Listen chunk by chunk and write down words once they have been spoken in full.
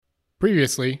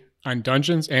Previously on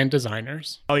Dungeons and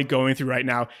Designers. All he's going through right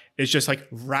now is just like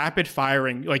rapid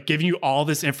firing, like giving you all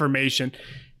this information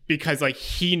because like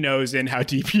he knows in how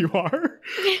deep you are.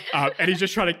 And he's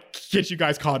just trying to get you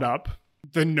guys caught up.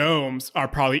 The gnomes are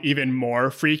probably even more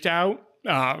freaked out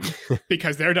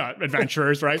because they're not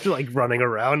adventurers, right? They're like running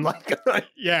around like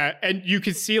yeah, and you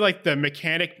can see like the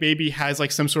mechanic maybe has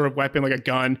like some sort of weapon, like a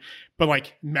gun, but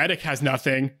like medic has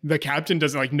nothing. The captain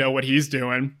doesn't like know what he's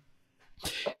doing.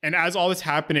 And as all this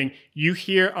happening, you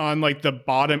hear on like the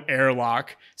bottom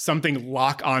airlock something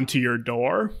lock onto your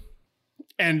door.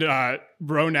 And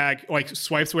Ronag like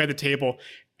swipes away at the table,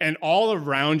 and all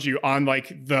around you on like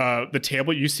the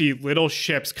table, you see little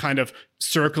ships kind of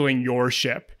circling your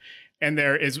ship. And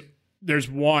there's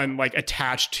one like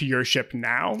attached to your ship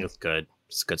now. It's good.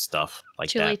 It's good stuff. Like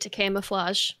Too that. late to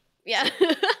camouflage. Yeah.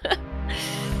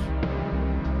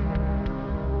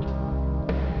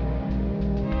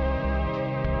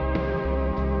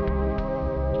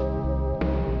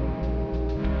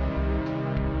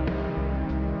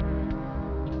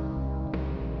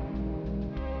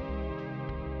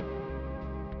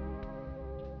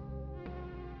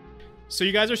 So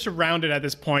you guys are surrounded at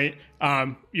this point.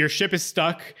 Your ship is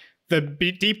stuck. The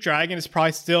deep dragon is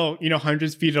probably still,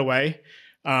 hundreds of feet away.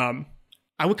 I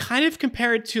would kind of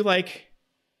compare it to like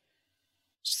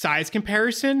size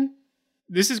comparison.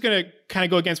 This is going to kind of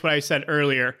go against what I said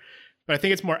earlier, but I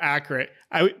think it's more accurate.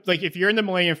 I would like if you're in the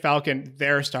Millennium Falcon,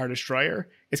 they're a Star Destroyer.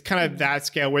 It's kind of that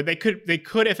scale where they could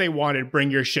if they wanted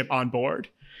bring your ship on board.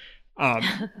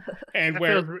 And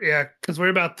because we're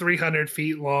about 300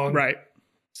 feet long, right?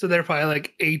 So they're probably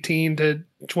like 18 to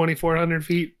 2,400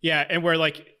 feet. Yeah, and where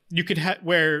like you could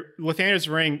where Lathander's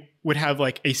Ring would have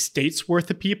like a state's worth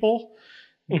of people,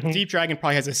 Deep Dragon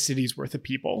probably has a city's worth of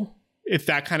people. If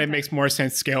that kind of makes more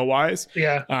sense scale wise.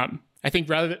 Yeah. I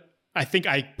think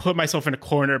I put myself in a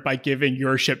corner by giving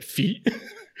your ship feet.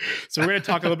 So we're going to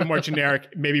talk a little bit more generic,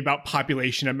 maybe about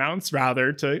population amounts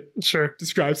rather to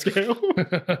describe scale.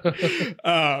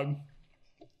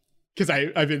 Because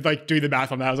I've been like doing the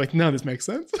math on that. I was like, no, this makes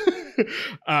sense.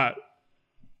 The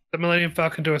Millennium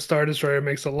Falcon to a Star Destroyer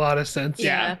makes a lot of sense.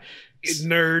 Yeah.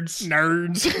 Nerds.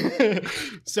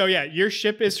 So yeah, your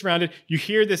ship is surrounded. You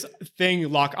hear this thing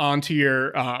lock onto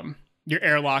your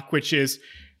airlock, which is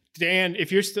Dan.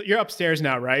 If you're upstairs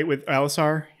now, right, with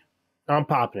Elisar? I'm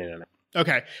popping in it.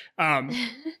 Okay.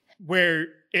 Where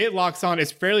it locks on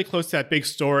is fairly close to that big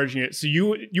storage unit, so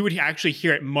you would actually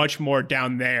hear it much more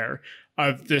down there.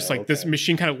 Of this this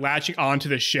machine kind of latching onto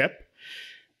the ship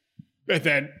and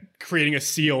then creating a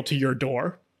seal to your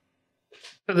door.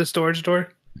 The storage door?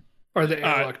 Or the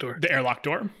airlock door? The airlock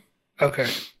door. Okay.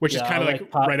 Which is kind of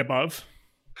like right above.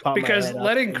 Because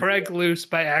letting Craig loose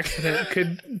by accident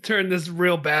could turn this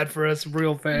real bad for us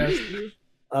real fast.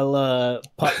 I'll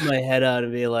pop my head out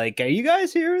and be like, are you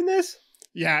guys hearing this?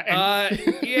 Yeah.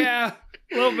 Yeah,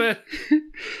 a little bit.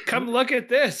 Come look at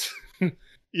this.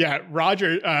 Yeah,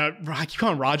 Roger. I keep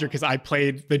calling Roger because I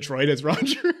played the droid as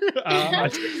Roger.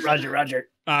 Roger.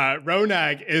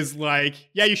 Ronag is like,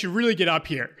 yeah, you should really get up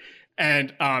here.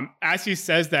 And as he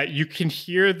says that, you can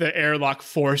hear the airlock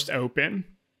forced open.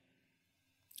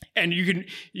 And you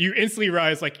instantly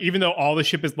realize, like, even though all the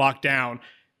ship is locked down,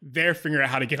 they're figuring out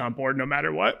how to get on board no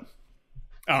matter what.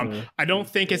 I don't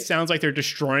think it sounds like they're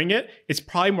destroying it. It's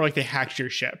probably more like they hacked your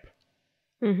ship.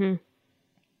 Mm-hmm.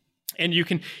 And you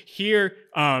can hear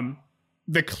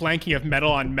the clanking of metal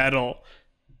on metal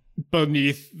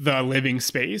beneath the living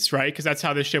space, right? Because that's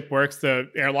how the ship works.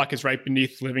 The airlock is right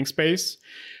beneath living space.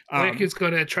 Blake is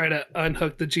going to try to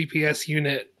unhook the GPS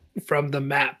unit from the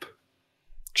map.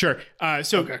 Sure.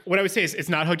 What I would say is it's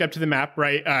not hooked up to the map,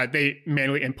 right? They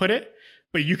manually input it,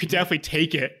 but you could definitely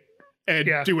take it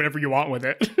and do whatever you want with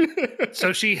it.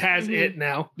 So she has it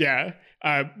now. Yeah.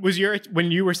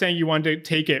 When you were saying you wanted to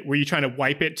take it, were you trying to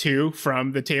wipe it too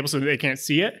from the table so that they can't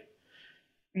see it?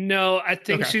 No, I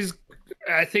think she's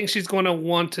going to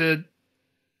want to.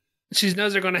 She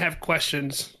knows they're going to have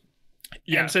questions.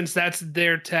 Yeah. And since that's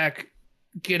their tech,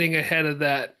 getting ahead of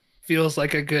that feels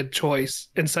like a good choice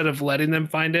instead of letting them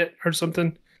find it or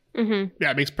something. Mm-hmm.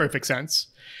 Yeah, it makes perfect sense.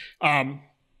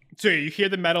 So you hear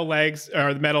the metal legs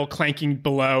or the metal clanking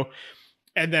below.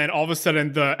 And then all of a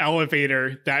sudden, the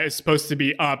elevator that is supposed to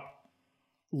be up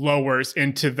lowers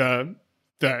into the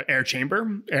air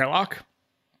chamber, airlock.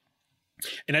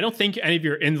 And I don't think any of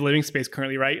you are in the living space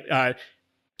currently, right?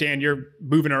 Dan, you're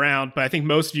moving around, but I think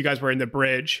most of you guys were in the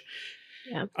bridge.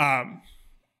 Yeah.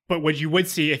 But what you would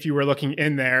see if you were looking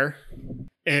in there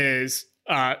is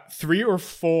 3 or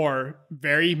 4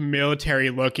 very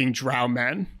military-looking drow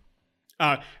men.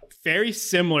 very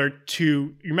similar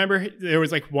to, you remember there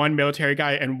was like one military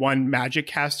guy and one magic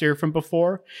caster from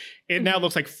before? It now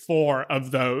looks like 4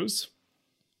 of those,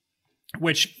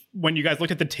 which when you guys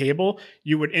look at the table,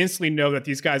 you would instantly know that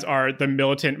these guys are the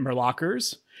militant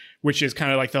Murlockers, which is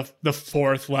kind of like the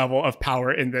 4th level of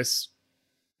power in this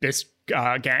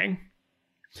gang.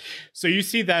 So you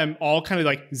see them all kind of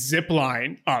like zip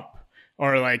line up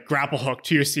or like grapple hook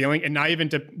to your ceiling and not even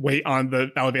to wait on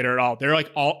the elevator at all. They're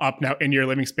like all up now in your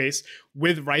living space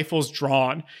with rifles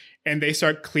drawn, and they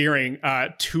start clearing.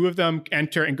 2 of them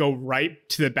enter and go right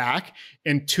to the back,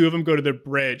 and 2 of them go to the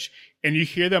bridge, and you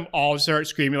hear them all start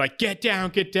screaming like, get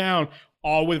down,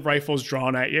 all with rifles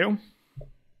drawn at you.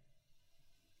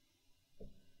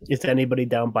 Is anybody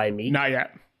down by me? Not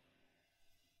yet.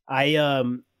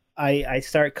 I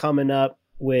start coming up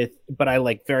with, but I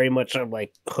like very much, I'm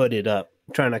like hooded up,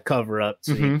 trying to cover up,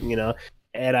 so you know.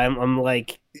 And I'm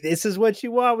like, this is what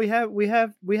you want. We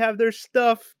have their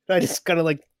stuff. I just kind of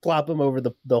like plop them over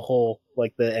the hole,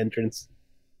 like the entrance.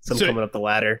 So I'm coming up the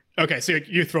ladder. Okay, so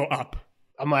you throw up.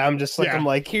 I'm just like, I'm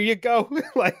like, here you go.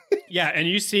 Like, yeah, and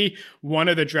you see one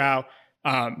of the drow,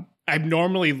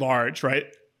 abnormally large, right?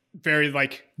 Very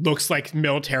like looks like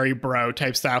military bro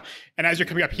type style. And as you're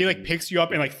coming up, he like picks you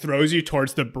up and like throws you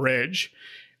towards the bridge,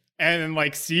 and then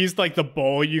like sees like the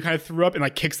bowl you kind of threw up and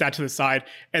like kicks that to the side,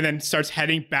 and then starts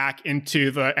heading back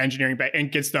into the engineering bay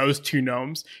and gets those 2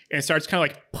 gnomes and starts kind of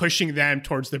like pushing them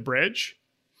towards the bridge.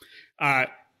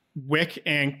 Wick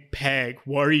and Peg,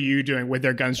 what are you doing with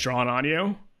their guns drawn on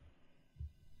you?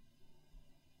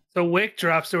 So Wick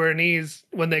drops to her knees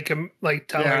when they can like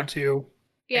tell her to.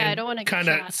 Yeah, I don't want to kind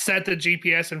of set the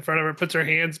GPS in front of her, puts her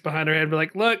hands behind her head, and be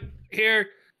like, look, here,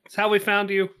 it's how we found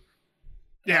you.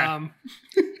 Yeah.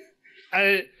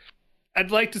 I'd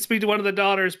like to speak to one of the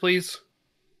daughters, please.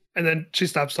 And then she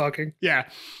stops talking. Yeah.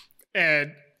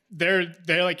 And they're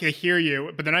like, they hear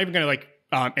you, but they're not even going to like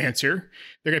answer.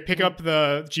 They're going to pick up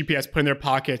the GPS, put it in their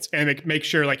pockets, and make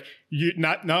sure like you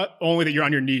not only that you're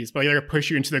on your knees, but they're going to push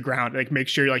you into the ground, like make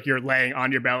sure like you're laying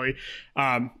on your belly.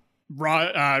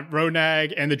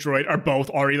 Ronag and the droid are both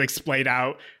already like splayed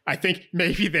out. I think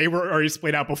maybe they were already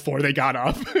splayed out before they got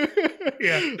up.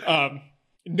 Yeah.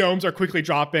 Gnomes are quickly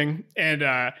dropping,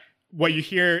 and what you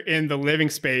hear in the living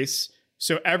space,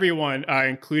 so everyone,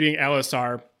 including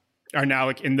Elisar, are now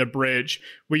like in the bridge.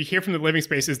 What you hear from the living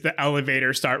space is the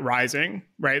elevator start rising,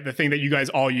 right? The thing that you guys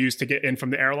all use to get in from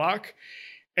the airlock.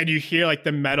 And you hear like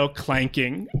the metal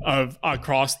clanking of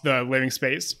across the living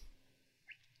space.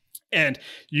 And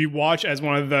you watch as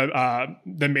one of the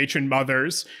matron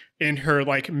mothers in her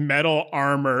like metal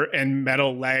armor and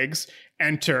metal legs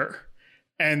enter,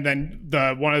 and then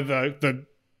one of the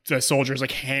soldiers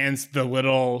like hands the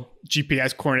little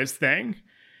GPS coordinates thing,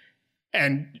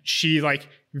 and she like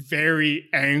very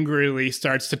angrily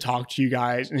starts to talk to you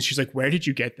guys, and she's like, "Where did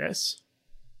you get this?"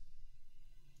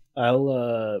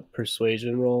 I'll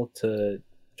persuasion roll to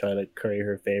try to curry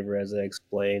her favor as I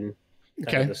explain.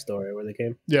 Kind of the story where they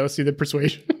came. Yeah, let's see the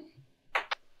persuasion.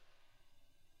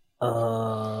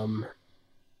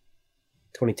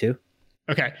 22.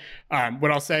 Okay.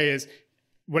 What I'll say is,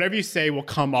 whatever you say will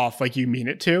come off like you mean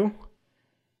it to,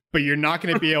 but you're not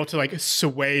going to be able to like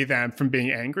sway them from being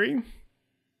angry,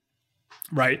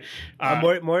 right?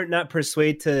 More not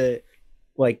persuade to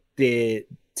like for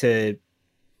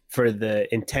the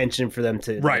intention for them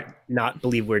to like, not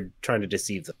believe we're trying to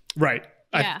deceive them. Right.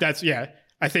 Yeah.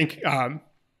 I think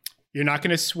you're not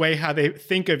going to sway how they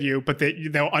think of you, but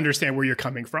they'll understand where you're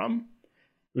coming from.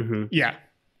 Mm-hmm. Yeah.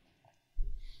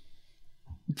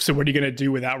 So what are you going to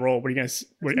do with that role? What are you going to say?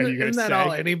 Isn't that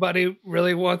all anybody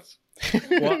really wants?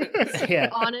 Well, yeah.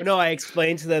 Honestly. No, I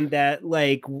explained to them that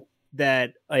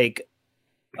that I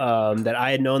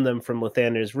had known them from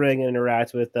Lathander's Ring and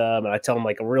interact with them, and I tell them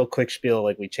like a real quick spiel,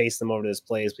 like we chased them over to this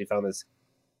place, we found this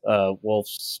wolf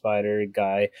spider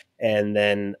guy, and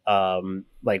then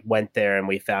like went there and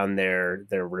we found their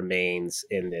remains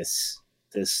in this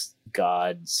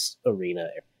god's arena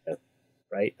area.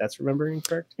 Right? That's remembering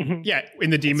correct? Mm-hmm. Yeah, in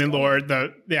the Demon Lord,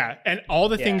 and all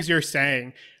the things you're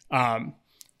saying,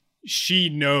 she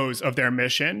knows of their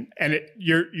mission, and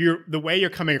you're the way you're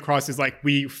coming across is like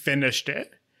we finished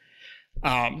it.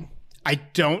 I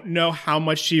don't know how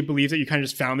much she believes that you kind of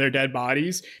just found their dead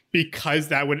bodies, because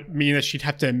that would mean that she'd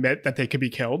have to admit that they could be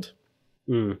killed.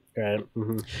 Right.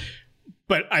 Mm-hmm.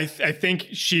 But I think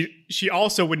she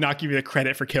also would not give you the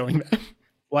credit for killing them.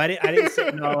 Well, I didn't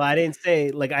say no. I didn't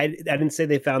say like I didn't say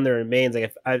they found their remains.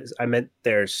 Like I meant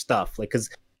their stuff. Like because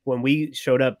when we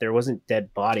showed up, there wasn't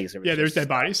dead bodies. There's dead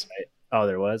bodies. Oh,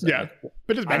 there was? Yeah.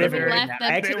 But it's better. I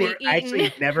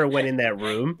actually never went in that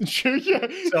room. Sure, yeah.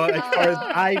 So as far as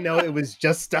I know, it was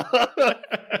just stuff.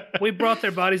 We brought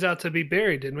their bodies out to be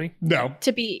buried, didn't we? No.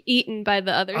 To be eaten by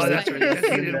the other that's right.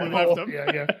 We left them.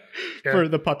 Yeah. For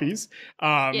the puppies.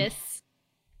 Yes.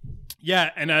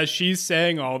 Yeah, and as she's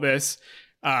saying all this,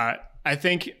 I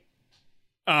think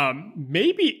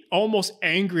maybe almost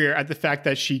angrier at the fact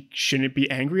that she shouldn't be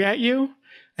angry at you.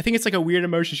 I think it's like a weird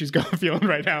emotion she's feeling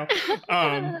right now.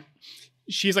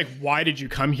 She's like, why did you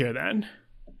come here then?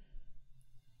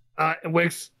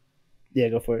 Wix. Yeah,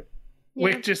 go for it.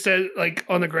 Wick just said, like,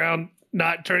 on the ground,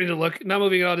 not turning to look, not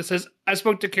moving at all. It says, I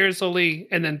spoke to Karen Solie,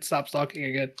 and then stops talking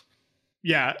again.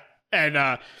 Yeah,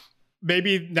 and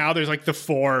maybe now there's like the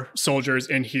 4 soldiers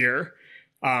in here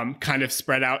kind of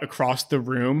spread out across the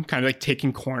room, kind of like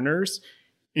taking corners.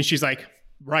 And she's like,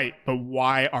 right, but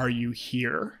why are you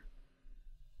here?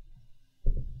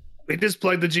 We just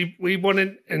plugged we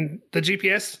wanted, and the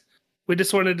GPS, we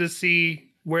just wanted to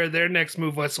see where their next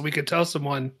move was so we could tell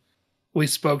someone we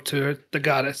spoke to the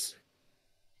goddess.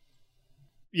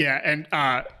 Yeah, and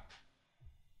I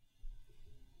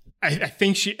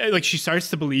think she starts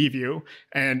to believe you,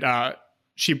 and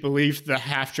she believes the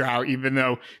half drow, even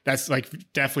though that's like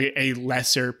definitely a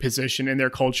lesser position in their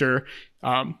culture,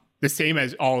 the same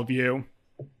as all of you.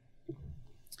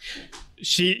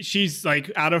 She's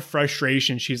like, out of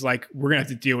frustration, she's like, we're gonna have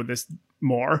to deal with this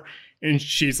more. And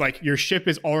she's like, your ship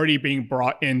is already being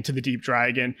brought into the Deep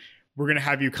Dragon. We're gonna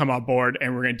have you come on board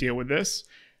and we're gonna deal with this.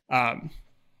 And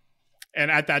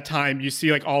at that time, you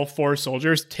see like all 4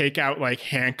 soldiers take out like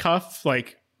handcuff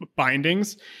like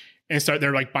bindings and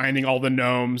they're like binding all the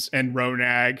gnomes and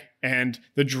Ronag and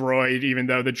the droid, even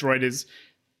though the droid is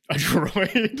a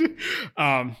droid.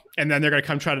 And then they're gonna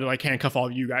come try to like handcuff all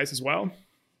of you guys as well.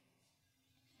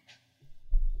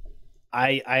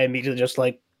 I immediately just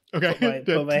like put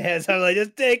my hands out, like,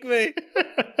 just take me.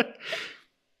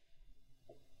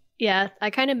 Yeah, I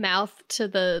kind of mouth to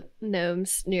the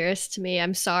gnomes nearest to me,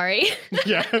 I'm sorry.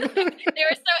 Yeah. They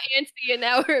were so antsy and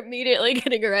now we're immediately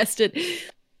getting arrested.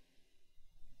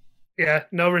 Yeah,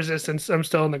 no resistance. I'm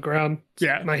still on the ground.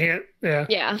 Yeah. My hand. Yeah.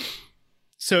 Yeah.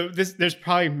 So there's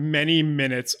probably many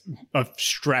minutes of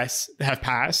stress that have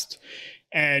passed.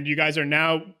 And you guys are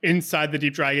now inside the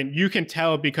Deep Dragon. You can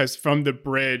tell because from the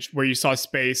bridge where you saw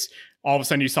space, all of a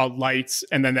sudden you saw lights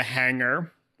and then the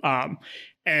hangar.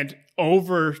 And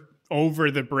over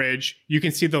the bridge, you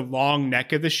can see the long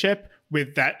neck of the ship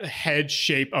with that head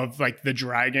shape of like the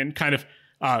dragon kind of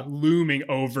looming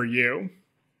over you.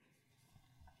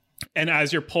 And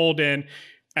as you're pulled in,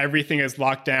 everything is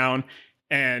locked down.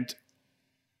 And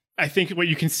I think what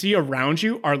you can see around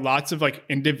you are lots of like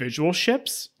individual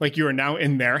ships. Like you are now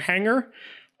in their hangar.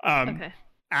 Okay.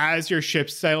 As your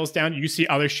ship sails down, you see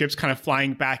other ships kind of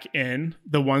flying back in,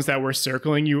 the ones that were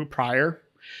circling you prior.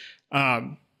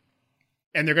 And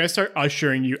they're going to start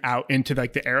ushering you out into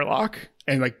like the airlock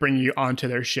and like bringing you onto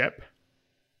their ship.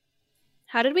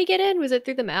 How did we get in? Was it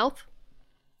through the mouth?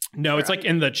 No, it's like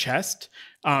in the chest.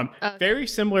 Very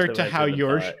similar to how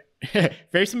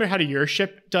very similar how your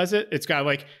ship does it. It's got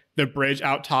like the bridge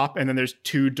out top, and then there's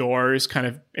 2 doors kind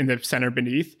of in the center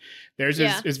beneath. Theirs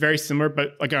is very similar,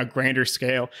 but like on a grander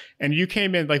scale. And you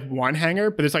came in like one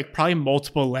hangar, but there's like probably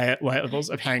multiple levels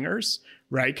of hangars,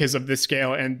 right? Because of the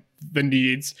scale and the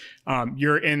needs.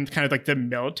 You're in kind of like the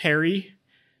military.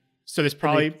 So there's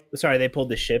probably... They pulled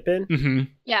the ship in? Mm-hmm.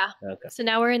 Yeah. Okay. So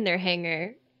now we're in their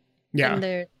hangar. Yeah. In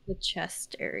the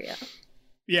chest area.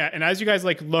 Yeah, and as you guys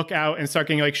like look out and start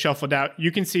getting like shuffled out,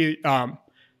 you can see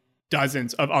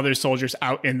dozens of other soldiers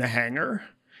out in the hangar.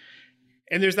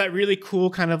 And there's that really cool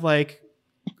kind of like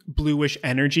bluish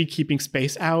energy keeping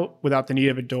space out without the need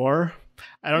of a door.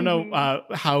 I don't know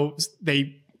how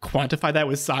they quantify that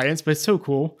with science, but it's so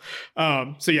cool.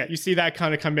 So yeah, you see that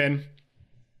kind of come in.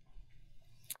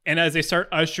 And as they start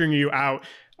ushering you out,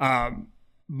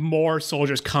 more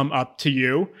soldiers come up to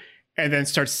you and then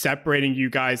start separating you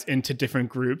guys into different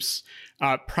groups,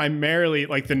 primarily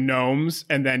like the gnomes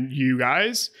and then you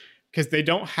guys, because they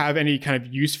don't have any kind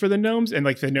of use for the gnomes. And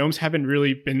like the gnomes haven't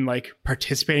really been like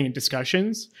participating in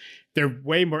discussions. They're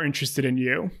way more interested in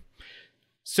you.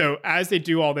 So as they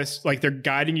do all this, like they're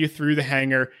guiding you through the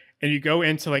hangar and you go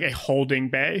into like a holding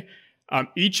bay.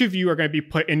 Each of you are going to be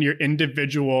put in your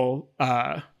individual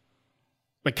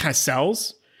like kind of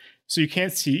cells. So you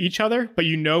can't see each other, but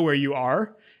you know where you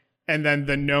are. And then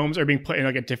the gnomes are being put in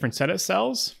like a different set of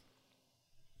cells.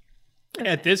 Okay.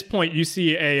 At this point, you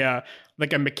see a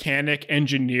like a mechanic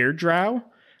engineer drow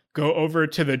go over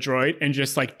to the droid and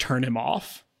just like turn him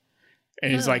off.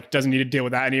 And he's like, doesn't need to deal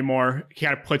with that anymore. He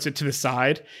kind of puts it to the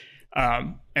side.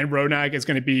 and Ronag is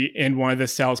going to be in one of the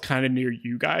cells kind of near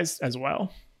you guys as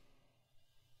well.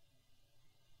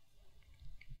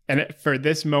 And for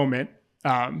this moment,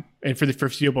 and for the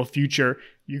foreseeable future,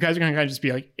 you guys are going to kind of just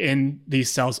be like in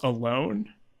these cells alone.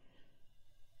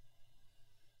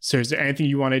 So is there anything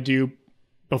you want to do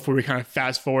before we kind of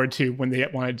fast forward to when they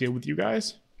want to deal with you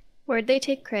guys? Where'd they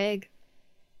take Craig?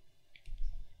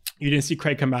 You didn't see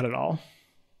Craig come out at all.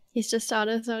 He's just on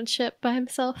his own ship by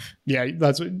himself. Yeah,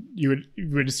 that's what you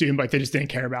would assume. Like they just didn't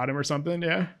care about him or something.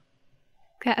 Yeah.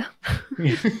 Okay.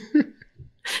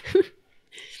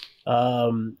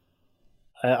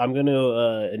 I'm going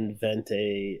to invent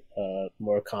a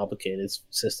more complicated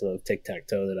system of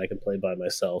tic-tac-toe that I can play by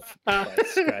myself by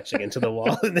scratching into the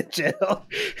wall in the jail.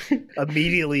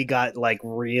 Immediately got like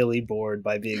really bored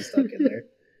by being stuck in there.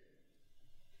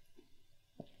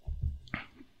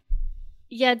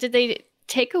 Yeah, did they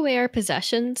take away our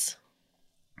possessions?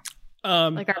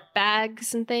 Like our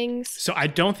bags and things? So I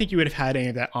don't think you would have had any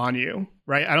of that on you,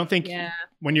 right? I don't think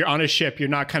when you're on a ship, you're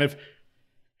not kind of...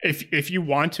 If you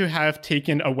want to have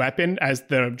taken a weapon as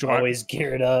the always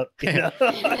geared up, you know?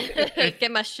 Get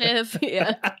my shiv.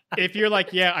 Yeah. If you're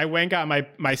like, yeah, I went and got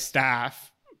my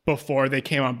staff before they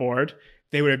came on board,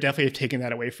 they would have definitely taken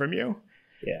that away from you.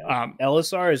 Yeah.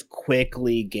 LSR is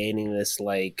quickly gaining this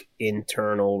like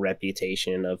internal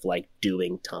reputation of like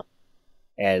doing time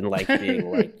and like being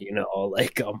like, you know,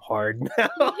 like I'm hard now.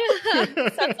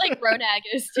 Sounds like Ronag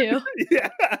is too. Yeah.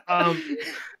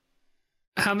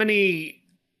 How many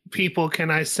people can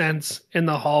I sense in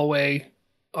the hallway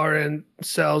are in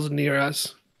cells near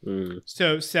us?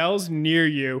 So cells near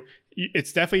you,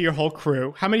 it's definitely your whole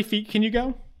crew. How many feet can you go?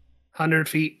 100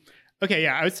 feet. Okay,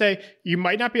 yeah, I would say you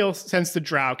might not be able to sense the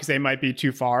drow because they might be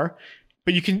too far,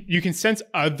 but you can sense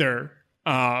other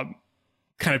kind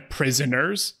of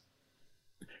prisoners,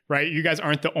 right? You guys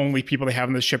aren't the only people they have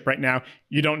on the ship right now.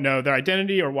 You don't know their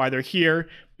identity or why they're here,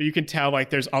 but you can tell like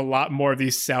there's a lot more of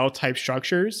these cell type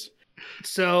structures.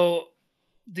 So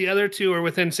the other two are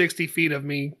within 60 feet of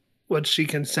me, what she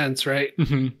can sense, right?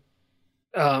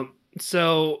 Mm-hmm.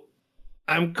 So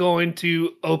I'm going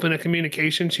to open a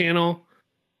communication channel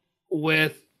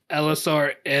with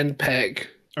LSR and Peg.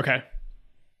 Okay.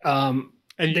 And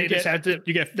they just have to.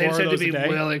 You get 4 they just of have those to be a day?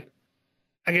 willing.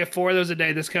 I get 4 of those a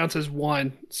day. This counts as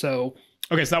 1. So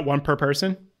Okay, it's not 1 per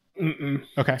person.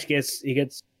 Okay. He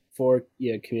gets 4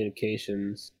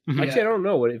 communications. Mhm. Actually, I don't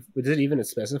know what does it even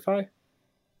specify?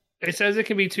 It says it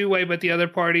can be 2-way, but the other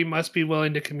party must be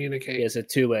willing to communicate. Yeah, it's a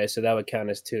 2-way, so that would count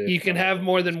as 2. You can have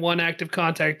more than 1 active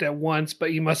contact at once,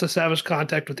 but you must establish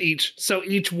contact with each. So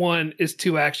each one is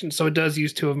 2 actions, so it does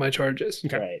use 2 of my charges.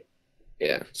 Okay. Right.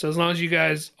 Yeah. So as long as you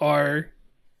guys are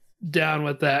down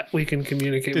with that, we can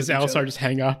communicate Does with each Alisar other. just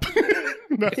hang up?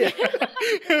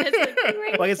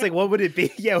 Well, it's like, what would it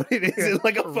be? Yeah, is it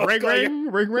like a phone ring, call? ring,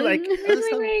 ring, ring. Like,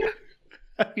 Ring.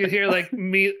 You hear like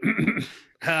me.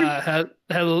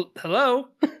 Hello.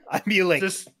 I'd be like,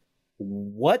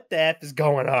 what the F is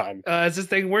going on? Is this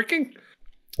thing working?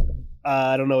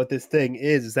 I don't know what this thing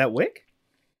is. Is that Wick?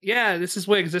 Yeah, this is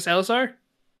Wig. Is this Alisar?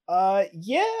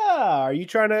 Yeah. Are you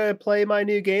trying to play my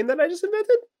new game that I just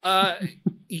invented?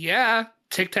 Yeah.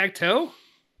 Tic-tac-toe?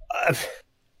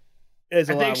 It's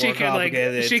a I lot think she more can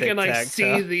complicated she can like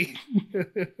tic-tac-toe. see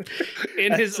the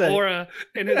in his aura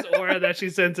that she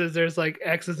senses there's like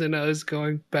X's and O's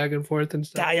going back and forth and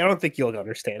stuff. I don't think you'll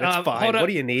understand. It's fine. What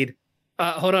do you need?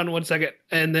 Hold on 1 second.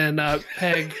 And then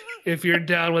Peg, if you're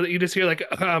down with it, you just hear like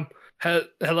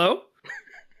hello?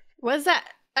 Was that?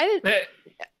 I didn't. Hey,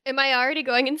 Am I already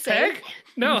going insane? Peg?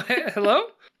 No, hello?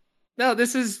 No,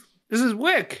 this is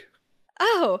Wick.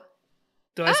 Oh.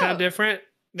 Do I sound different?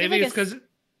 Maybe like it's because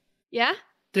Yeah?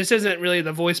 this isn't really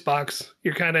the voice box.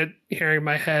 You're kind of hearing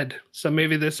my head. So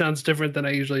maybe this sounds different than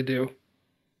I usually do.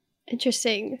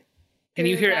 Interesting. Can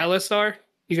you hear Alisar?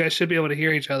 You guys should be able to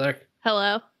hear each other.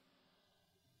 Hello?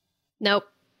 Nope.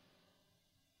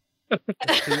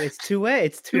 It's 2-way.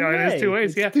 It's 2-way. Yeah, it is 2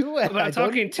 ways. It's Yeah. 2-way. But I'm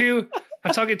talking to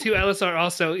Alisar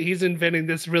also. He's inventing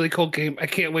this really cool game. I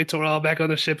can't wait till we're all back on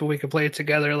the ship and we can play it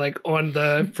together like on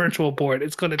the virtual board.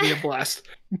 It's going to be a blast.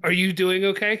 Are you doing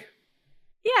okay?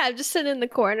 Yeah, I'm just sitting in the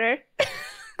corner.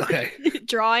 Okay.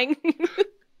 Drawing.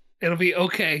 It'll be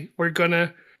okay. I think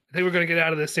we're gonna get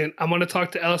out of this soon. I'm gonna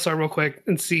talk to Alisar real quick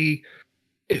and see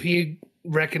if he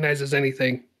recognizes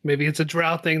anything. Maybe it's a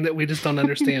drow thing that we just don't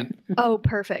understand. Oh,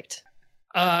 perfect.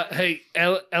 Hey,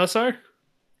 Alisar?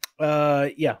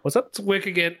 Yeah. What's up? It's Wick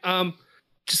again.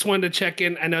 Just wanted to check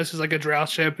in. I know this is like a drow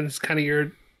ship and it's kind of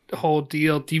your whole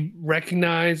deal. Do you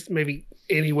recognize maybe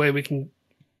any way we can?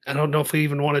 I don't know if we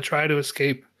even want to try to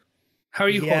escape. How are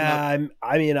you holding up?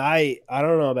 I mean, I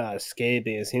don't know about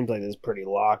escaping. It seems like it's pretty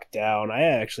locked down. I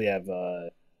actually have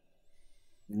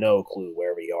no clue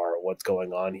where we are or what's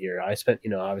going on here. I spent,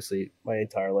 obviously my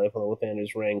entire life on the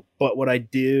Lathander's Ring. But what I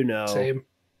do know, Same.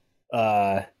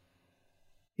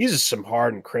 These are some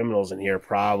hardened criminals in here,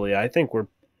 probably. I think we're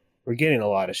getting a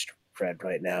lot of shred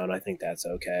right now, and I think that's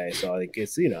okay. So I think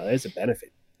it's, there's a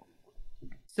benefit.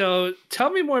 So tell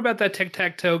me more about that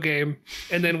tic-tac-toe game,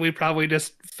 and then we probably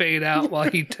just fade out while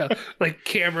he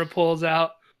camera pulls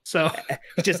out. So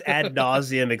just ad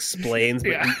nauseum explains,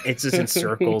 but it's just in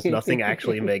circles. Nothing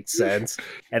actually makes sense,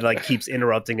 and keeps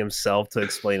interrupting himself to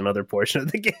explain another portion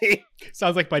of the game.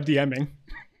 Sounds like by DMing.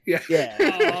 Yeah.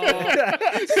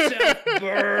 Oh,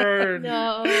 self-burn.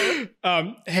 No.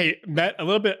 Hey, a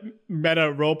little bit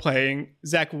meta role playing.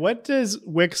 Zach, what does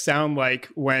Wick sound like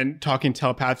when talking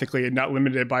telepathically and not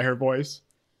limited by her voice?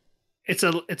 It's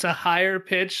a higher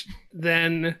pitch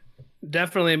than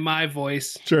definitely my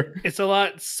voice. Sure. It's a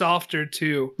lot softer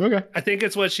too. Okay. I think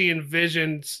it's what she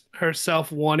envisions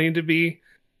herself wanting to be,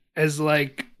 as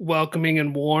welcoming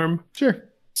and warm. Sure.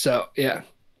 So yeah.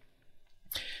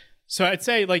 So I'd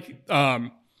say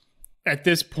at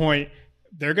this point,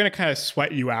 they're going to kind of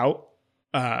sweat you out.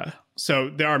 So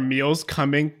there are meals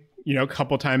coming, a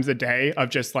couple times a day of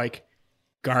just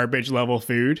garbage level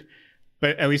food,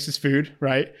 but at least it's food,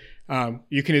 right?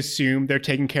 You can assume they're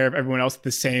taking care of everyone else at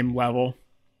the same level.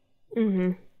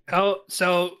 Mm-hmm.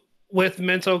 So with the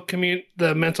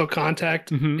mental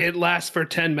contact, it lasts for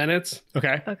 10 minutes.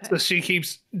 Okay. So she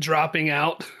keeps dropping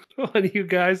out on you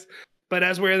guys. But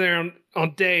as we're there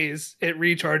on days, it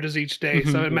recharges each day.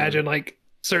 So imagine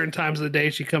certain times of the day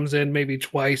she comes in maybe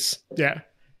twice. Yeah.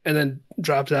 And then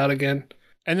drops out again.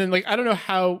 And then I don't know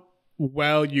how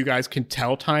well you guys can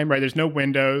tell time, right? There's no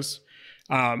windows.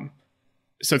 So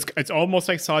it's almost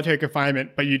like solitary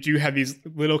confinement, but you do have these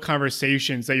little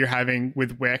conversations that you're having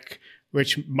with Wick,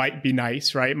 which might be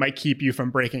nice, right? It might keep you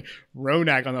from breaking.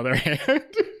 Ronag, on the other hand,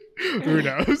 who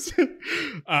knows?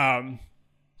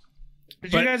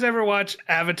 Did you guys ever watch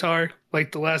Avatar,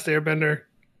 The Last Airbender?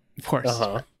 Of course.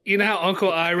 Uh-huh. You know how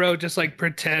Uncle Iroh just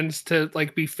pretends to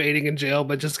be fading in jail,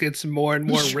 but just gets more and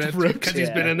more ripped because he's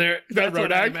been in there. That's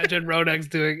what I imagine Ronag's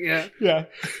doing. Yeah. Yeah.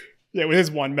 Yeah, with his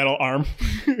one metal arm.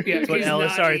 Yeah, that's what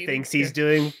Elisar thinks he's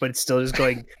doing, but it's still just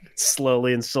going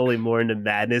slowly and slowly more into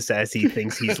madness as he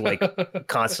thinks he's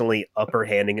constantly upper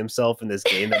handing himself in this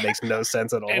game that makes no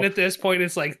sense at all. And at this point,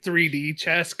 it's 3D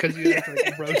chess because you have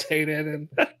to rotate it and.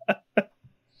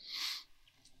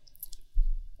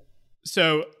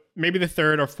 So maybe the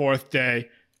third or fourth day,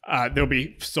 there'll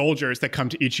be soldiers that come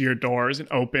to each of your doors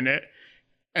and open it,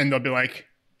 and they'll be like,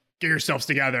 "Get yourselves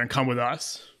together and come with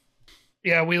us."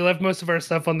 Yeah, we left most of our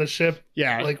stuff on the ship.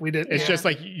 Yeah, we did. It's just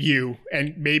you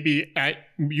and maybe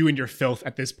you and your filth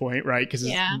at this point, right? Because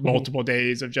it's multiple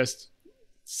days of just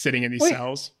sitting in these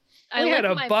cells. We had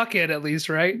a bucket at least,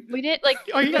 right? We did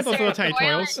Oh, you got those little tiny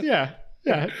toilets. Yeah.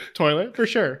 Yeah, toilet for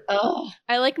sure. Oh,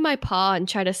 I like my paw and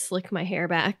try to slick my hair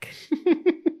back.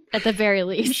 At the very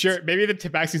least. Sure, maybe the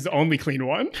Tabaxi's the only clean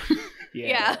one.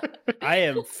 Yeah. I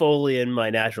am fully in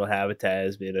my natural habitat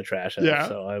as being a trash elf,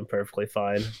 so I'm perfectly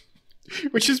fine.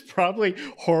 Which is probably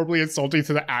horribly insulting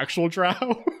to the actual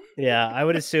drow. Yeah, I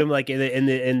would assume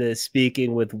in the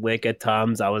speaking with Wick at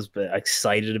times, I was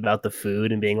excited about the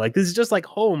food and being like, "This is just like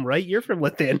home, right? You're from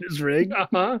Lathander's Ring."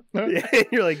 Uh-huh. Yeah,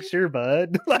 you're like, "Sure,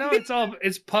 bud." No,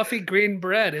 it's puffy green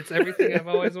bread. It's everything I've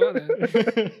always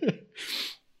wanted.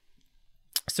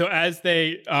 So as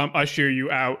they usher you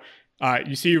out,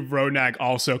 you see Ronag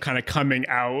also kind of coming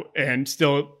out, and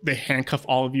still they handcuff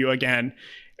all of you again,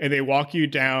 and they walk you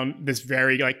down this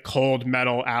very cold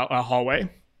metal hallway,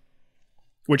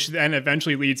 which then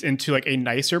eventually leads into a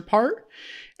nicer part,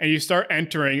 and you start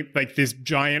entering this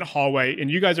giant hallway,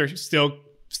 and you guys are still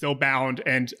bound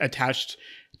and attached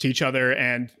to each other,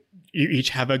 and you each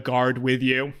have a guard with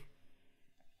you.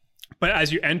 But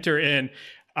as you enter in,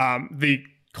 the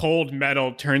cold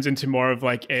metal turns into more of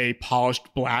a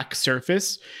polished black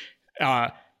surface.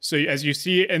 So as you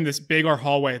see in this bigger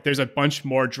hallway, there's a bunch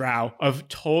more drow of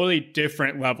totally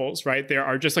different levels, right? There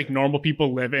are just normal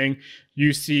people living.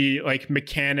 You see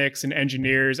mechanics and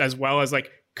engineers, as well as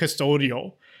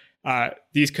custodial.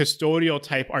 These custodial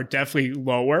type are definitely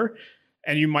lower,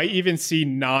 and you might even see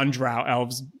non-drow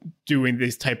elves doing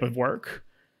this type of work,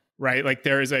 right?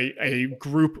 There is a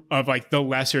group of the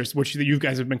lessers, which you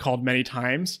guys have been called many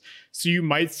times. So you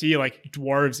might see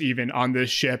dwarves even on this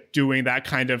ship doing that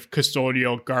kind of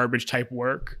custodial garbage type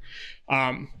work.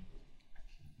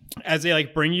 As they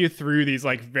bring you through these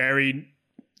very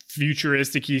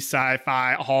futuristic-y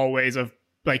sci-fi hallways of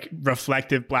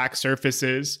reflective black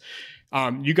surfaces,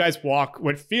 You guys walk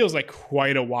what feels like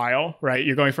quite a while, right?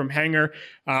 You're going from hangar.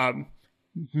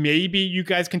 Maybe you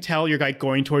guys can tell you're like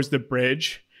going towards the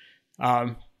bridge.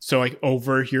 So like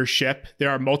over your ship, there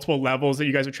are multiple levels that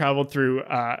you guys have traveled through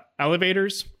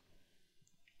elevators.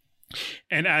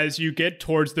 And as you get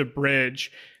towards the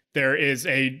bridge, there is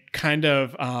a kind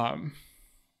of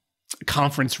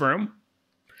conference room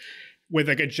with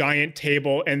like a giant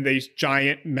table and these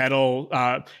giant metal,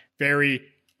 very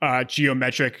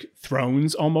geometric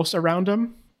thrones almost around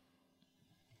them,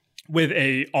 with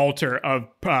a altar of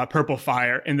purple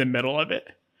fire in the middle of it.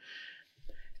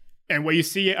 And what you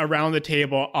see around the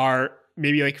table are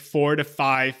maybe like 4 to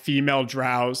 5 female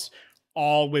drows,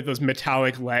 all with those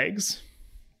metallic legs,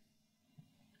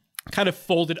 kind of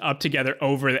folded up together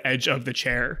over the edge of the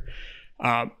chair.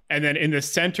 And then in the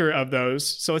center of those,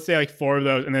 so let's say like 4 of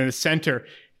those, and then the center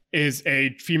is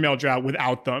a female drow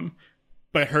without them.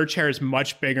 But her chair is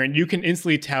much bigger, and you can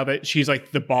instantly tell that she's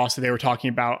like the boss that they were talking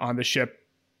about on the ship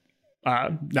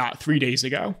not 3 days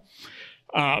ago.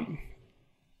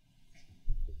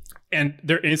 And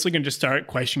they're instantly going to just start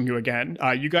questioning you again.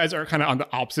 You guys are kind of on the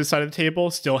opposite side of the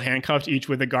table, still handcuffed, each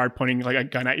with a guard pointing like a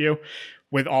gun at you,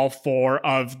 with all 4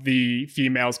 of the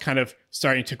females kind of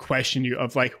starting to question you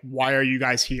of like, why are you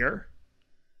guys here?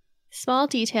 Small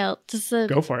detail. Does the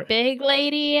Go for it. Big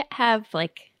lady have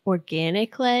like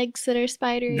organic legs that are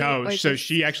spidery? No, so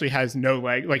she actually has no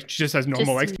leg. Like she just has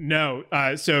normal legs. No.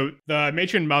 So the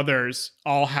matron mothers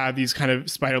all have these kind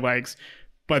of spider legs,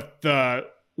 but the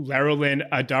Lerolyn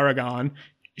Adaragon,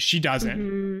 she doesn't.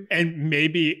 Mm-hmm. And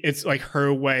maybe it's like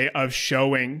her way of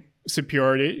showing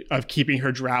superiority, of keeping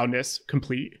her drowness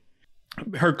complete.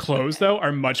 Her clothes, though,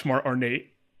 are much more ornate.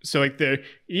 So like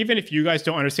even if you guys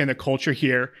don't understand the culture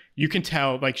here, you can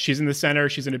tell like she's in the center,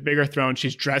 she's in a bigger throne,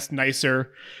 she's dressed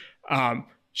nicer.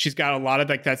 She's got a lot of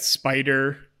like that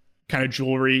spider kind of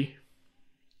jewelry.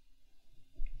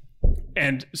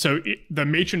 And so the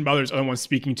matron mothers are the ones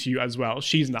speaking to you as well.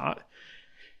 She's not.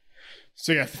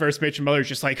 So yeah, the first matron mother is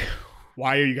just like,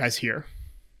 why are you guys here?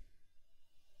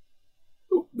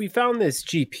 We found this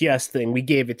GPS thing. We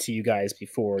gave it to you guys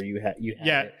before you had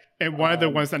yeah, it. And one of the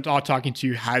ones that's all talking to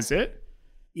you has it.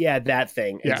 Yeah, that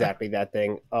thing. Yeah. Exactly that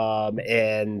thing.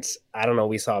 And I don't know,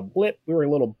 we saw a blip. We were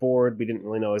a little bored. We didn't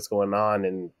really know what's going on,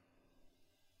 and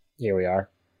here we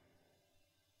are.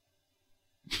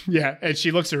 Yeah, and she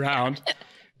looks around.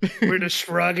 We're just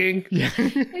shrugging. Yeah.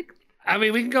 I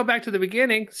mean, we can go back to the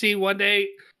beginning. See, one day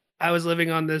I was living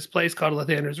on this place called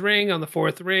Lathander's Ring on the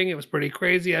 4th ring. It was pretty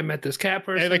crazy. I met this cat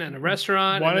person in a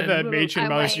restaurant. One of the matron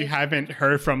mothers you haven't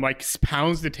heard from like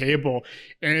pounds the table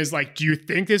and is like, do you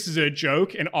think this is a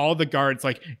joke? And all the guards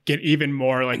like get even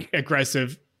more like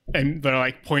aggressive, and they're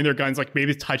like pointing their guns, like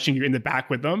maybe touching you in the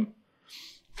back with them.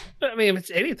 I mean, if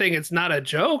it's anything, it's not a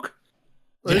joke.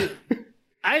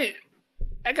 I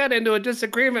got into a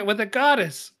disagreement with a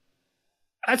goddess.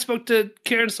 I spoke to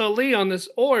Karen Solie on this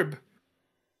orb.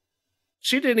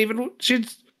 She didn't even... do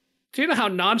you know how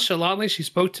nonchalantly she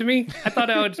spoke to me? I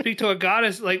thought I would speak to a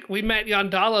goddess. Like, we met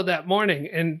Yandala that morning,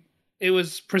 and it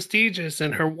was prestigious,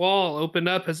 and her wall opened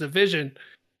up as a vision.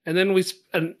 And then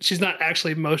and she's not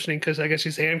actually motioning because I guess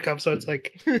she's handcuffed, so it's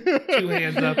like 2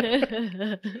 hands up.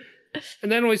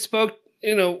 And then we spoke,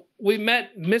 we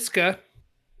met Miska,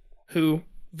 who,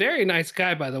 very nice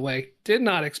guy, by the way. Did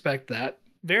not expect that.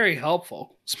 Very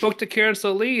helpful. Spoke to Karen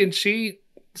Solie, and she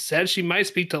said she might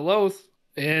speak to Loth.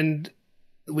 And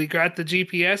we got the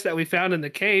GPS that we found in the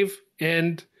cave,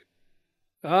 and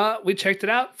we checked it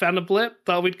out, found a blip,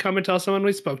 thought we'd come and tell someone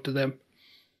we spoke to them.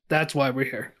 That's why we're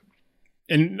here.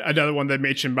 And another one that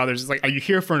matron mothers is like, are you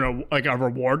here for a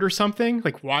reward or something?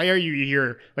 Like, why are you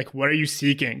here? Like, what are you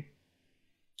seeking?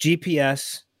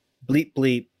 GPS, bleep,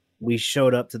 bleep. We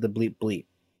showed up to the bleep, bleep.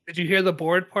 Did you hear the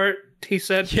board part? He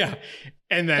said, yeah.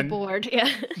 And then the board, yeah.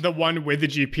 The one with the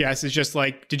GPS is just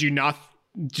like, did you not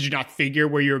figure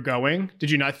where you're going?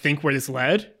 Did you not think where this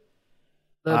led?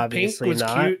 The Obviously pink was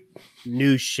not. cute.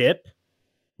 New ship.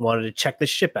 Wanted to check the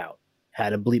ship out.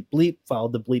 Had a bleep bleep.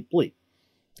 Followed the bleep bleep.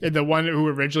 And the one who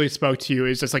originally spoke to you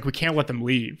is just like, we can't let them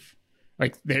leave.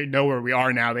 Like, they know where we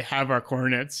are now. They have our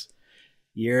coordinates.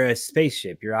 You're a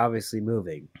spaceship. You're obviously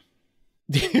moving.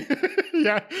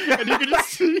 Yeah, and you can just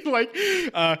see like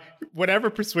whatever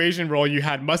persuasion roll you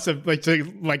had must have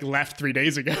like left 3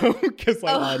 days ago because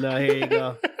like oh no, here you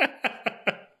go.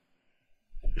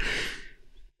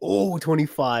 Oh,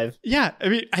 25. Yeah, I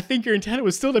mean, I think your intent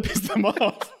was still to piss them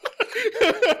off.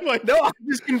 I'm like, no, I'm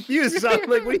just confused. I'm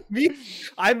like, what do you mean?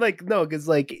 I'm like, no, because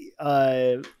like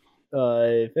if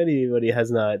anybody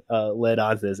has not led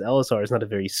on to this, Elisar is not a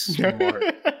very smart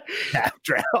half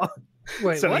drow.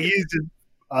 Wait, so what? he's just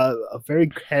a very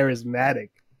charismatic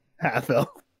half elf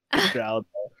drow.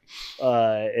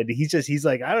 And he's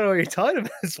like, I don't know what you're talking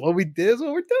about. It's what we did is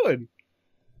what we're doing.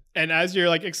 And as you're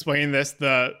like explaining this,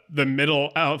 the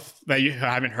middle elf that you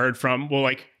haven't heard from will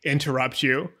like interrupt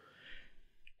you.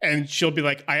 And she'll be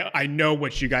like, I know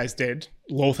what you guys did.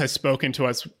 Lolth has spoken to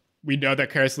us. We know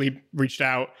that Karaslee reached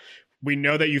out. We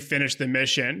know that you finished the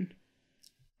mission.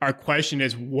 Our question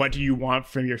is, what do you want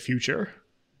from your future?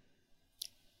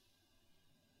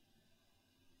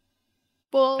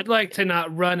 Well, I'd like to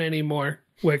not run anymore,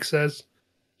 Wick says.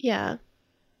 Yeah.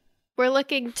 We're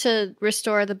looking to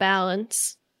restore the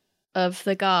balance of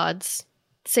the gods,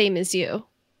 same as you.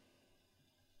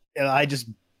 And I just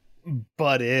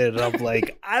butt in. I'm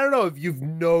like, I don't know if you've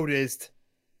noticed,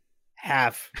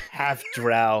 half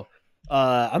drow.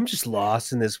 I'm just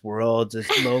lost in this world,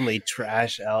 just lonely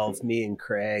trash elf, me and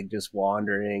Craig just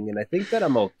wandering, and I think that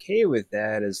I'm okay with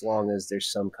that as long as there's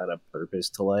some kind of purpose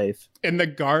to life. And the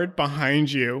guard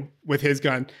behind you with his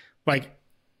gun, like,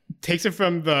 takes it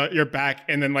from your back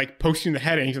and then like pokes you in the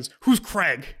head, and he says, "Who's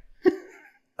Craig?"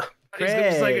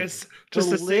 Craig,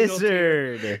 just a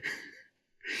lizard.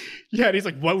 Yeah, and he's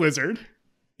like, "What lizard?"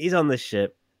 He's on the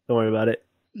ship. Don't worry about it.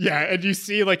 Yeah, and you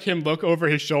see like him look over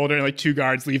his shoulder, and like two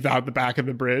guards leave out the back of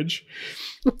the bridge.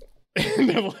 And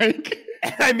they're like,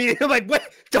 I mean, I'm like, what?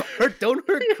 Don't hurt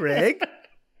Craig.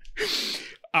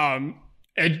 And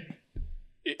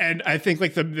I think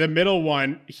like the middle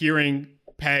one hearing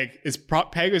Peg is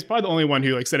probably the only one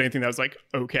who like said anything that was like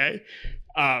okay.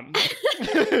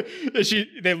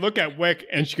 They look at Wick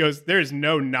and she goes, "There's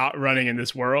no not running in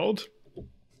this world."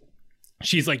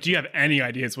 She's like, "Do you have any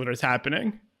ideas what is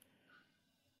happening?"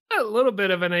 A little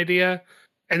bit of an idea,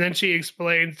 and then she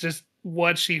explains just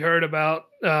what she heard about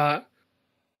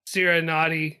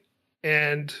Siranati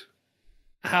and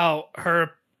how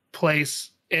her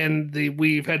place in the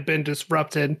weave had been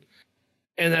disrupted,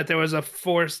 and that there was a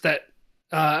force that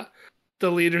the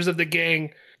leaders of the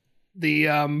gang, the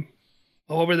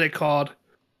what were they called?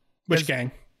 Which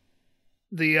gang?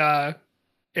 The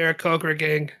Aarakocra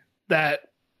gang that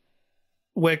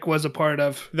Wick was a part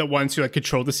of. The ones who like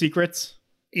control the secrets.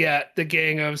 Yeah, the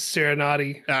gang of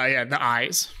Siranati. Yeah, the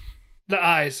eyes. The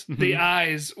eyes. Mm-hmm. The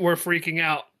eyes were freaking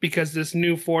out because this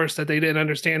new force that they didn't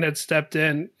understand had stepped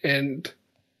in. And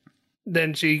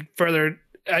then she further,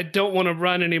 I don't want to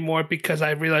run anymore because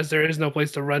I realized there is no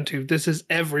place to run to. This is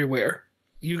everywhere.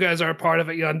 You guys are a part of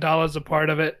it. Yandala's a part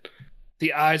of it.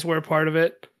 The eyes were a part of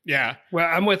it. Yeah. Well,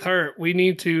 I'm with her. We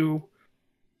need to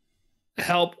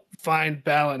help find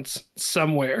balance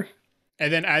somewhere.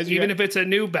 And then even if it's a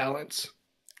new balance.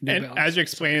 As you're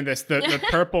explaining this, the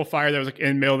purple fire that was like in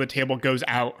the middle of the table goes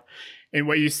out. And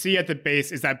what you see at the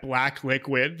base is that black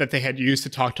liquid that they had used to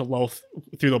talk to Lolth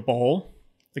through the bowl.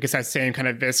 Like it's that same kind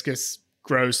of viscous,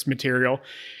 gross material.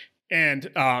 And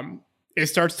it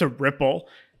starts to ripple.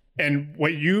 And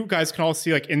what you guys can all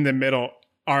see like in the middle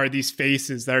are these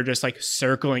faces that are just like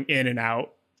circling in and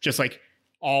out. Just like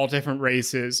all different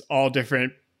races, all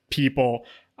different people.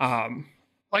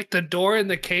 Like the door in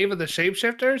the cave of the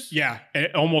shapeshifters? Yeah, and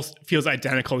it almost feels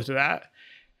identical to that.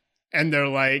 And they're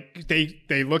like,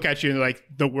 they look at you and they're like,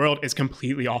 the world is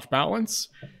completely off balance.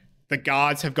 The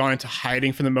gods have gone into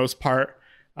hiding for the most part.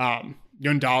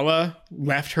 Yondala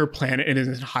left her planet and is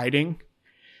in hiding.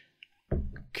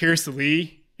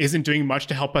 Karaslee isn't doing much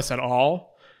to help us at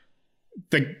all.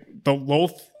 The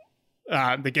Lolth,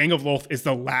 the gang of Lolth is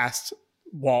the last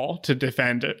wall to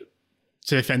defend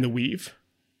the weave.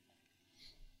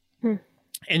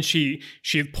 And she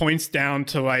points down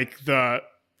to like the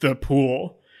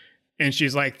pool, and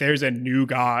she's like, "There's a new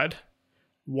god,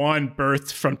 one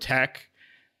birthed from Tech,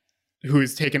 who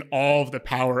has taken all of the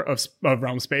power of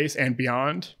realm space and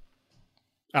beyond."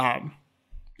 And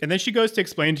then she goes to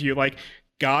explain to you like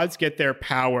gods get their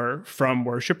power from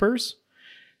worshippers.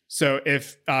 So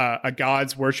if a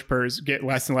god's worshippers get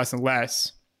less and less and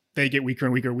less, they get weaker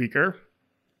and weaker and weaker.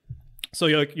 So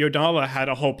Yondala had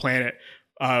a whole planet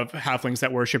of halflings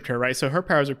that worshipped her, right? So her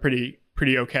powers are pretty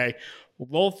okay.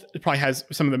 Lolth probably has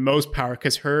some of the most power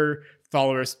because her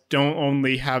followers don't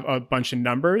only have a bunch of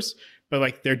numbers, but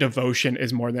like their devotion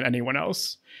is more than anyone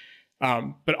else.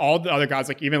 But all the other gods,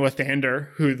 like even Lathander,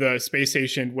 who the space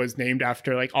station was named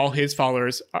after, like all his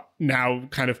followers now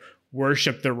kind of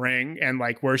worship the ring and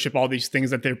like worship all these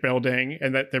things that they're building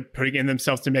and that they're putting in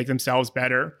themselves to make themselves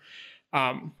better.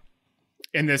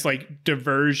 In this like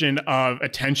diversion of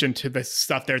attention to the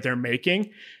stuff that they're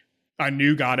making, a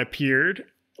new god appeared,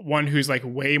 one who's like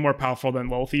way more powerful than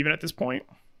Lolth even at this point.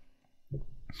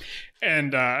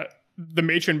 And the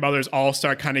matron mothers all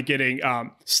start kind of getting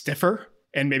stiffer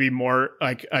and maybe more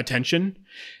like attention.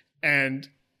 And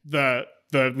the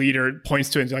the leader points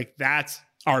to it and is like, that's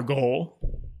our goal,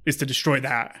 is to destroy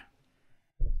that.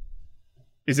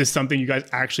 Is this something you guys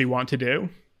actually want to do?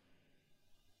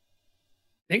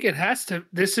 I think it has to.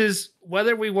 This is,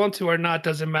 whether we want to or not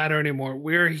doesn't matter anymore.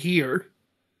 We're here,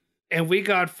 and we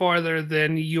got farther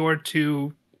than your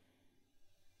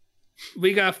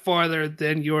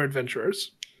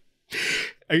adventurers.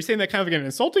 Are you saying that kind of like in an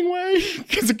insulting way?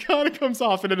 Because it kind of comes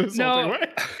off in an insulting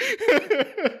way.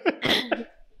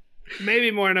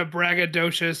 Maybe more in a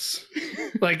braggadocious,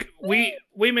 like, we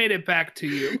made it back to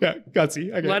you. Yeah,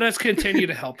 gutsy. Let us continue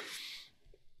to help.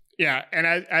 Yeah, and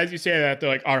as you say that, they're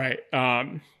like, all right,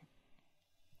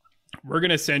 we're going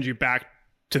to send you back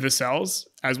to the cells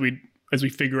as we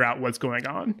figure out what's going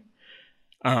on.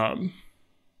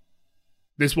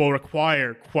 This will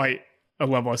require quite a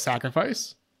level of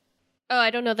sacrifice. Oh, I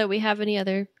don't know that we have any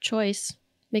other choice.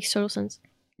 Makes total sense.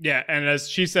 Yeah, and as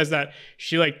she says that,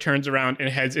 she like turns around and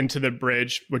heads into the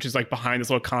bridge, which is like behind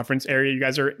this little conference area you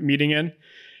guys are meeting in.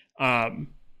 And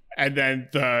then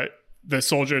the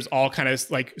soldiers all kind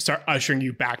of like start ushering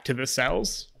you back to the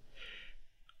cells.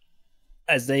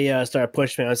 As they start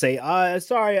pushing me, I say,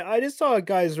 sorry, I just saw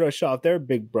guys rush off. They're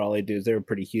big brawly dudes. They were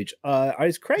pretty huge.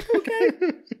 Is Craig okay?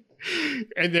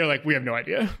 And they're like, we have no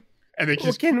idea. And they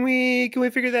just, can we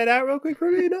figure that out real quick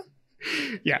for me? No?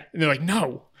 Yeah. And they're like,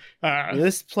 no.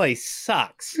 This place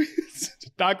sucks. It's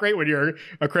not great when you're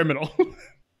a criminal.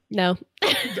 No.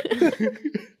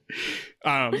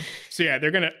 So yeah,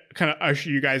 they're gonna kind of usher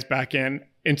you guys back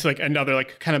into like another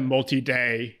like kind of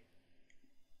multi-day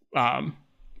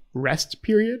rest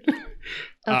period.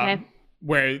 Okay.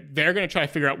 Where they're gonna try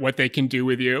to figure out what they can do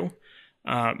with you.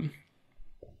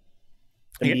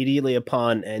 Immediately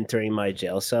upon entering my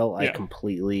jail cell, I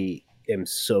completely am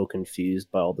so confused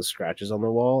by all the scratches on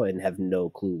the wall and have no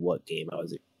clue what game I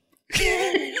was in.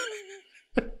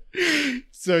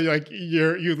 So like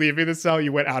you leaving the cell,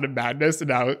 you went out of madness, and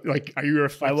now like are you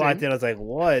reflecting? I walked in, I was like,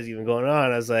 what is even going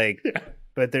on? I was like,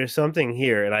 but there's something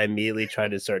here, and I immediately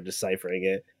tried to start deciphering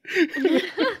it.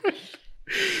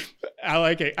 I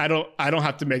like it. I don't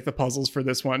have to make the puzzles for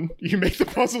this one. You make the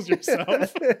puzzles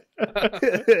yourself.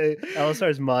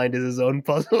 Alistar's mind is his own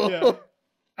puzzle. Yeah.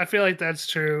 I feel like that's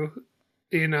true.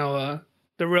 You know,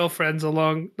 the real friends are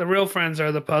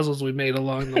the puzzles we made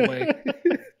along the way.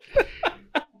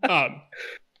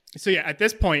 So yeah, at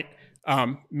this point,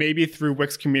 maybe through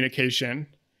Wix communication,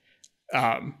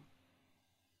 and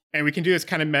we can do this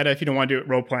kind of meta if you don't want to do it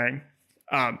role playing.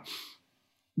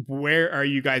 Where are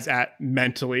you guys at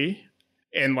mentally,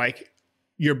 and like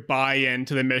your buy-in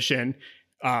to the mission?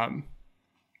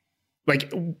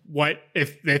 Like, what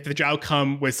if the Drow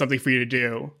come with something for you to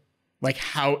do? Like,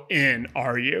 how in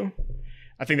are you?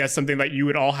 I think that's something that you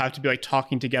would all have to be like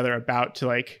talking together about to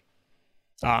like,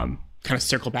 kind of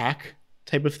circle back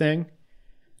type of thing.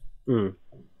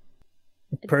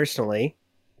 Personally,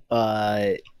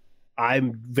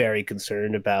 I'm very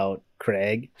concerned about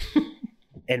Craig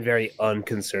and very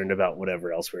unconcerned about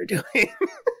whatever else we're doing.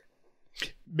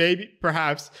 Maybe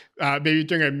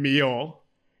during a meal,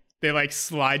 they like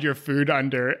slide your food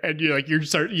under and you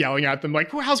start yelling at them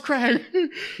like, how's Craig?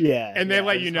 Yeah. And they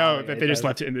let you know that they just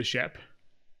left it in the ship.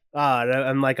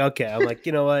 I'm like, okay. I'm like,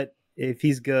 you know what? If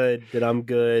he's good, then I'm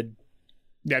good.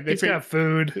 Yeah, he's got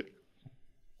food.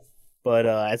 But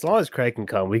as long as Craig can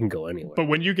come, we can go anywhere. But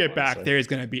when you get back, there's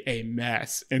going to be a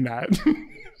mess in that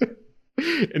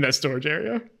in that storage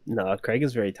area. No, Craig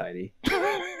is very tidy.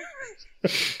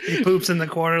 He poops in the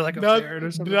corner like a ferret or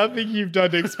something. Nothing you've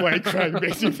done to explain Craig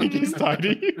makes you think he's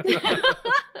tidy.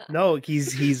 No,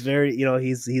 he's very,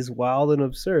 he's wild and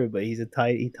absurd, but he's keeps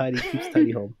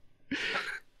tidy home.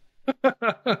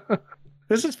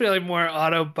 This is feeling more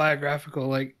autobiographical,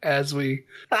 like as we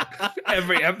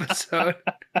every episode.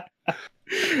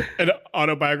 An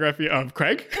autobiography of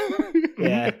Craig?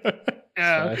 Yeah.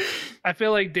 Yeah. I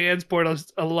feel like Dan's poured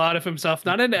a lot of himself,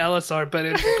 not into LSR, but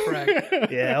into Craig.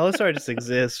 Yeah, LSR just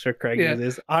exists for Craig.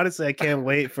 Yeah. Honestly, I can't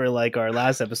wait for like our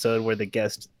last episode where the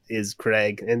guest is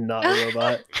Craig and not a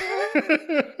robot.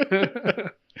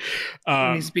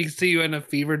 He speaks to you in a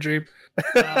fever dream.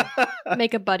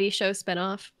 Make a buddy show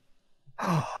spinoff.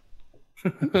 Oh,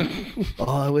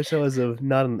 I wish I was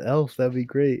not an elf. That'd be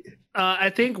great.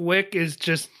 I think Wick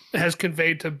has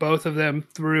conveyed to both of them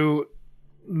through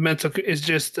mental is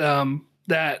just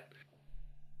that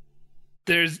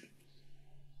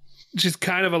she's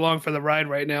kind of along for the ride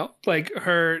right now. Like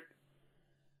her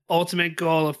ultimate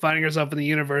goal of finding herself in the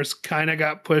universe kind of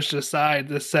got pushed aside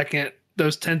the second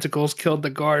those tentacles killed the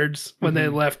guards when they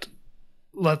left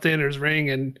Lathander's ring,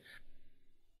 and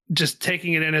just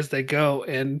taking it in as they go.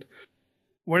 And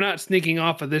we're not sneaking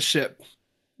off of this ship.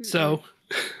 So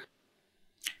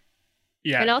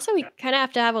Yeah. And also we kind of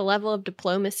have to have a level of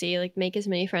diplomacy, like make as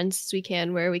many friends as we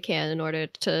can where we can in order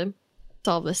to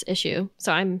solve this issue.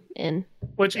 So I'm in.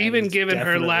 Which that even given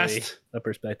her last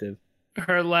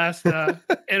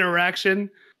interaction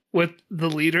with the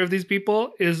leader of these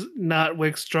people is not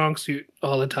Wick's strong suit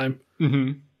all the time.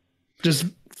 Mm-hmm. Just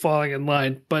falling in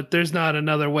line. But there's not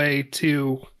another way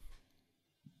to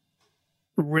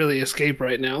really escape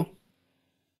right now.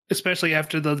 Especially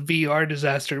after the VR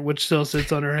disaster, which still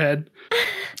sits on her head.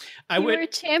 You're a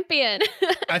champion.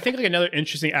 I think like another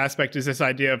interesting aspect is this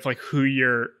idea of like who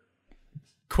you're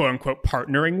quote unquote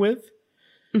partnering with.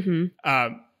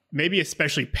 Mm-hmm. Maybe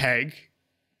especially Peg.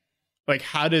 Like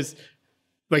how does,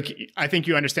 like, I think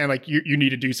you understand like you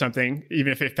need to do something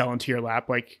even if it fell into your lap.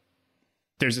 Like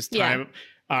there's this time.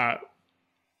 Yeah.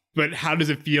 But how does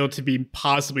it feel to be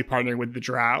possibly partnering with the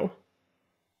Drow?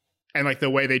 And like the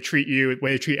way they treat you, the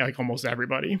way they treat like almost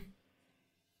everybody.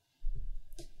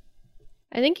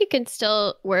 I think you can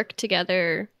still work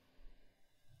together.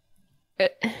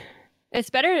 It's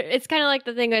better. It's kind of like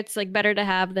the thing that's like better to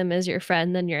have them as your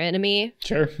friend than your enemy.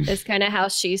 Sure. Is kind of how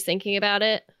she's thinking about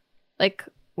it. Like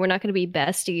we're not going to be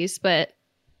besties, but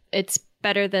it's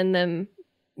better than them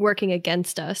working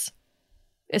against us,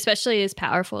 especially as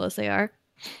powerful as they are.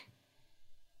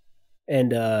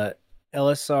 And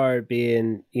Elessar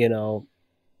being,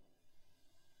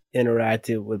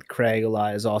 interactive with Craig a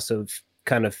lot is also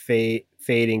kind of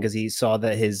fading because he saw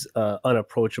that his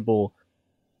unapproachable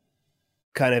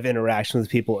kind of interaction with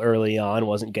people early on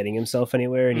wasn't getting himself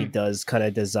anywhere, and he does kind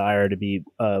of desire to be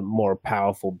a more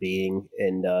powerful being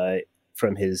and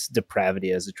from his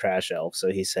depravity as a trash elf.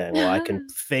 So he's saying, well, I can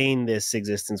feign this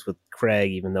existence with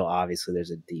Craig, even though obviously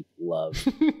there's a deep love,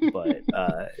 but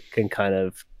can kind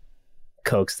of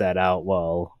coax that out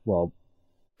while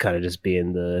kind of just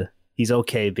being he's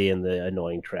okay being the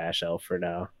annoying trash elf for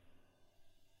now.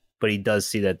 But he does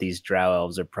see that these drow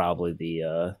elves are probably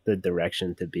the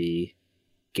direction to be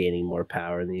gaining more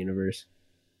power in the universe.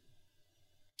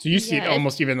 So you see it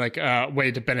almost even like a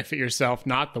way to benefit yourself,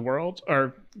 not the world,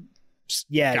 or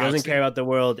yeah, doesn't care about the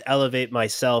world. Elevate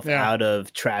myself out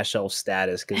of trash elf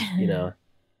status because you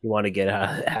want to get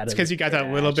out of. It's because you got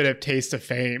that little bit of taste of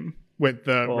fame with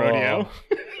the rodeo.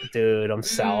 Dude, I'm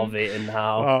salivating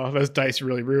now. Oh, those dice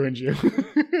really ruined you.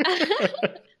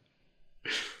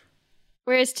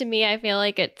 Whereas to me, I feel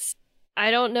like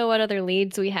I don't know what other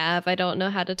leads we have. I don't know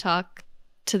how to talk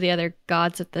to the other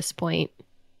gods at this point.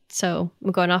 So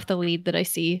I'm going off the lead that I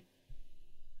see.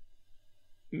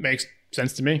 Makes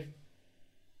sense to me.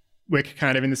 Wick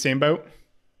kind of in the same boat?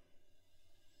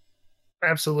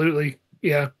 Absolutely.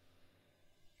 Yeah.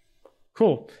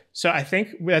 Cool. So I think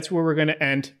that's where we're going to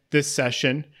end this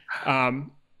session. I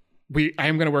am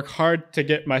going to work hard to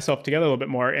get myself together a little bit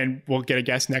more, and we'll get a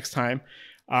guest next time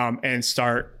and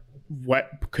start what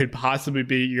could possibly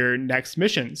be your next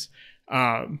missions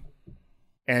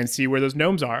and see where those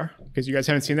gnomes are, because you guys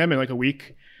haven't seen them in like a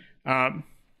week. No,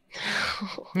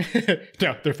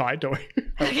 they're fine. Don't worry.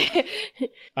 Okay.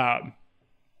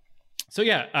 So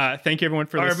yeah, thank you everyone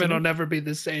for listening. Armin will never be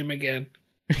the same again.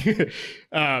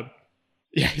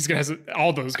 Yeah, he's gonna have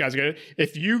all those guys.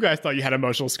 If you guys thought you had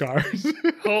emotional scars,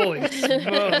 holy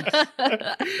smokes!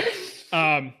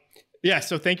 Yeah.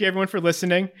 So thank you everyone for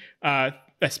listening.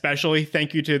 Especially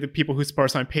thank you to the people who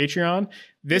support us on Patreon.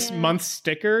 This month's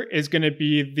sticker is going to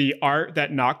be the art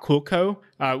that Not Cool Co.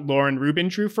 Lauren Rubin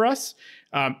drew for us.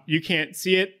 You can't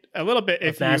see it a little bit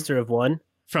if Master of One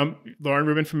from Lauren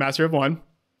Rubin from Master of One,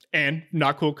 and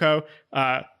Not Cool Co.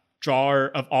 Drawer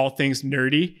of all things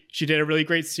nerdy. She did a really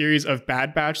great series of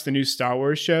Bad Batch, the new Star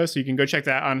Wars show. So you can go check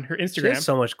that on her Instagram. She has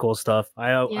so much cool stuff.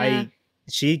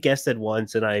 She guested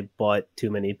once and I bought too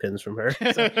many pins from her.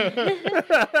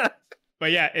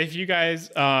 But yeah, if you guys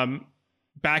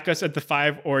back us at the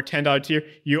 $5 or $10 tier,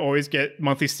 you always get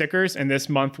monthly stickers. And this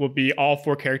month will be all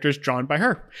 4 characters drawn by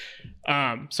her.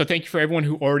 So thank you for everyone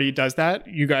who already does that.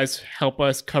 You guys help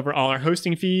us cover all our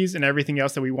hosting fees and everything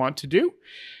else that we want to do.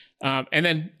 And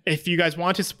then if you guys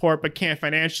want to support but can't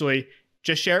financially,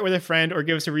 just share it with a friend or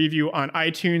give us a review on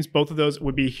iTunes. Both of those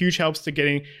would be huge helps to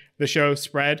getting the show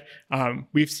spread.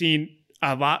 We've seen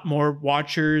a lot more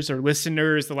watchers or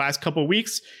listeners the last couple of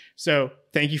weeks. So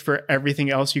thank you for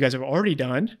everything else you guys have already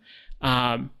done.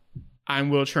 I'm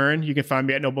Will Churn. You can find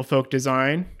me at Noble Folk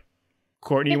Design.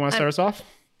 Courtney, you want to start us off?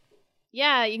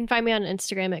 Yeah, you can find me on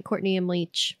Instagram at Courtney M.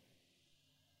 Leach.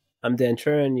 I'm Dan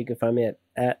Churn. You can find me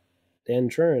at Dan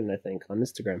Churn, I think, on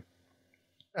Instagram.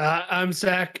 I'm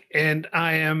Zach, and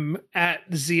I am at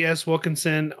ZS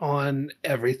Wilkinson on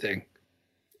everything.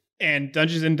 And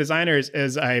Dungeons and Designers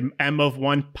is a M of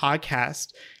One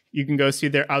podcast. You can go see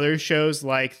their other shows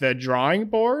like The Drawing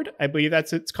Board. I believe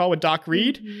it's called, with Doc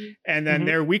Reed. And then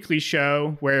their weekly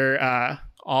show where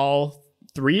all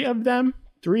three of them,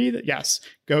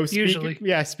 go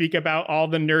speak about all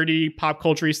the nerdy pop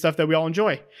culture stuff that we all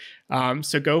enjoy.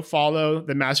 So go follow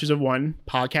the Masters of One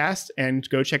podcast and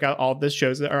go check out all the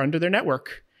shows that are under their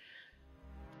network.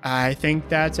 I think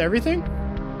that's everything.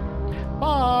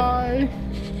 Bye.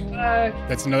 Bye.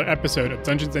 That's another episode of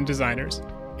Dungeons and Designers.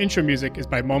 Intro music is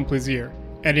by Mon Plaisir.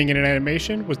 Editing and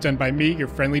animation was done by me, your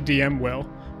friendly DM, Will.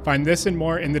 Find this and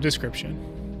more in the description.